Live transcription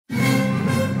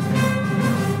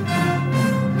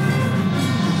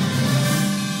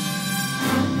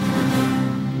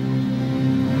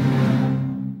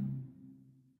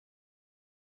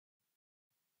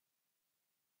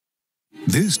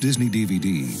This Disney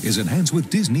DVD is enhanced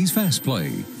with Disney's Fast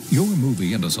Play. Your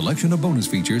movie and a selection of bonus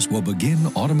features will begin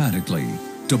automatically.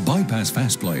 To bypass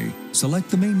Fast Play, select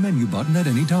the main menu button at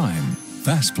any time.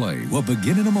 Fast Play will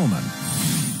begin in a moment.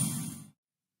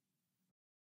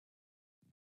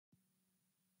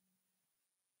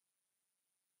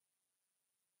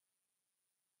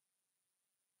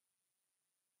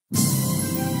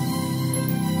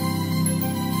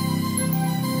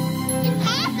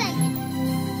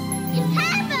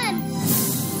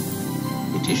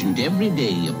 Every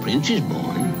day a prince is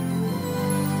born.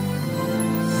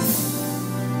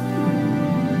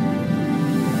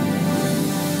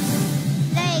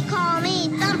 They call me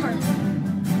Thumper.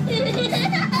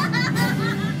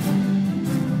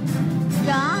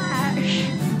 Gosh.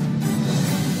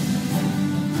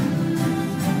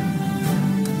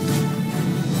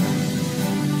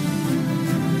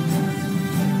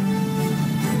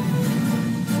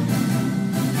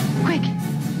 Quick,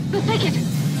 the thicket.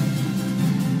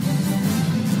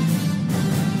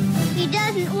 He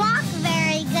doesn't walk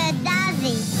very good, does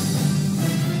he?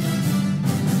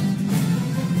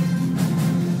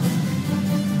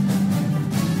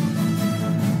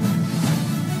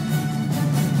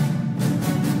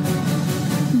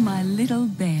 My little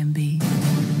Bambi.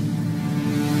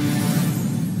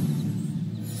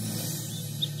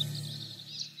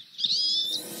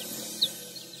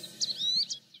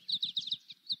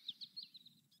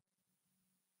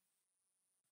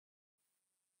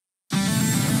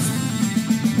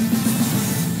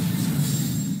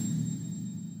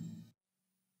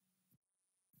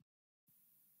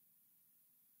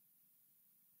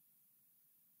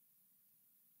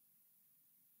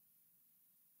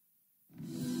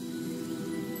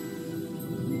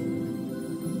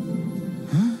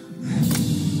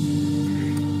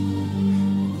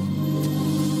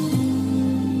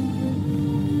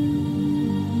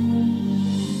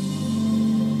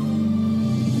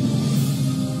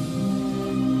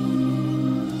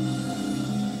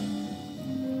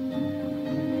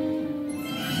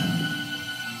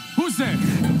 Who's there?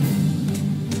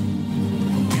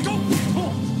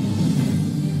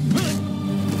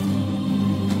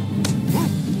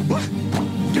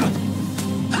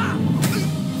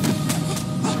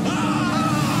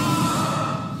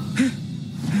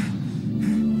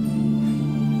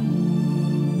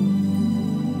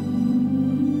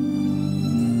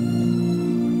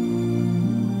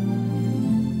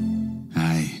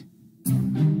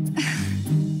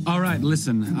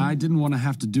 Listen, I didn't want to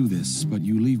have to do this, but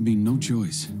you leave me no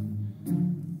choice.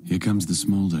 Here comes the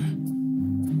smolder.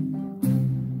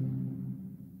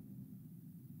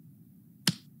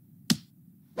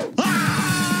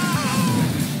 Ah!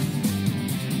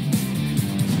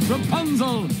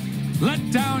 Rapunzel,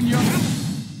 let down your...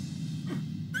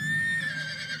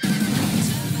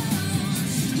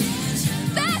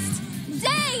 Best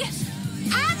day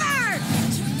ever!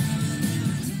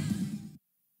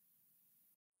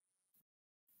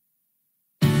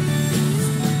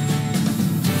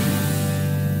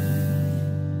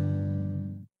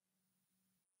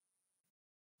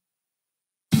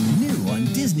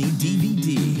 Disney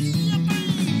DVD.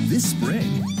 This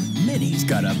spring, Minnie's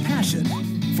got a passion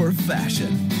for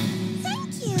fashion.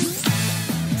 Thank you.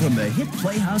 From the hit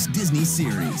Playhouse Disney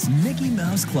series, Mickey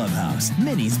Mouse Clubhouse,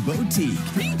 Minnie's Boutique.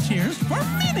 3 cheers for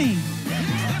Minnie!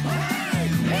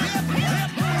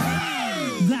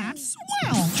 That's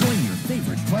swell! Join your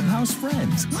favorite Clubhouse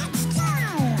friends. Let's go.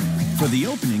 For the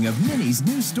opening of Minnie's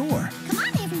new store. Come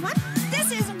on, everyone.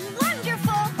 This is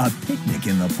wonderful. A picnic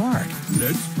in the park.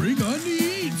 Let's bring on the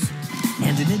eats.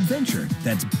 And an adventure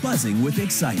that's buzzing with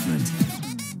excitement.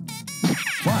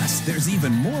 Plus, there's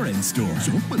even more in store.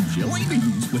 Soap and jelly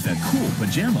beans. With a cool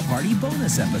pajama party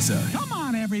bonus episode. Come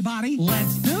on, everybody.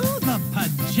 Let's do the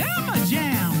Pajama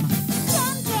Jam.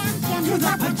 Jam, jam, jam to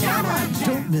the pajama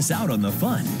jam. Don't miss out on the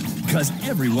fun, because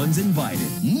everyone's invited.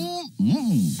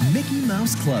 Mickey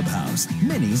Mouse Clubhouse,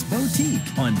 Minnie's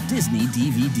Boutique on Disney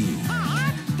DVD.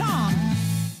 Hot dog.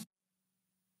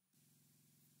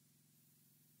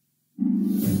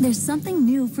 There's something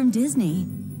new from Disney,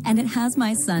 and it has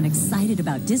my son excited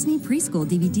about Disney preschool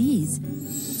DVDs.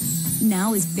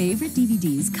 Now his favorite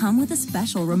DVDs come with a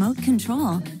special remote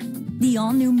control, the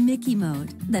all-new Mickey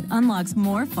mode that unlocks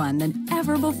more fun than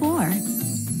ever before.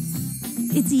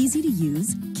 It's easy to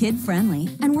use, kid-friendly,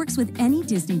 and works with any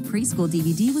Disney preschool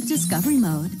DVD with Discovery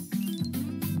mode.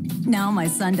 Now my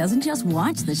son doesn't just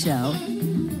watch the show,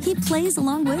 he plays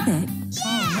along with it.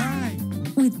 All right.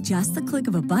 With just the click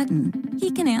of a button,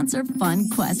 he can answer fun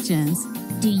questions.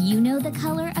 Do you know the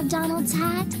color of Donald's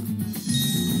hat?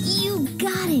 You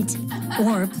got it.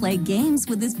 or play games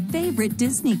with his favorite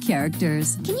Disney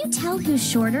characters. Can you tell who's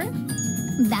shorter?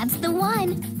 That's the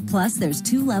one. Plus, there's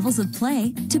 2 levels of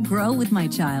play to grow with my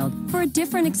child for a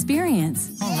different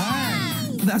experience. All right.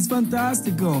 That's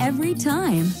fantastico. Every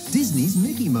time. Disney's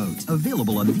Mickey Mode.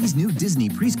 Available on these new Disney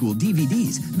preschool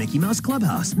DVDs. Mickey Mouse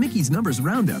Clubhouse, Mickey's Numbers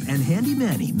Roundup, and Handy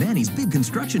Manny, Manny's Big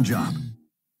Construction Job.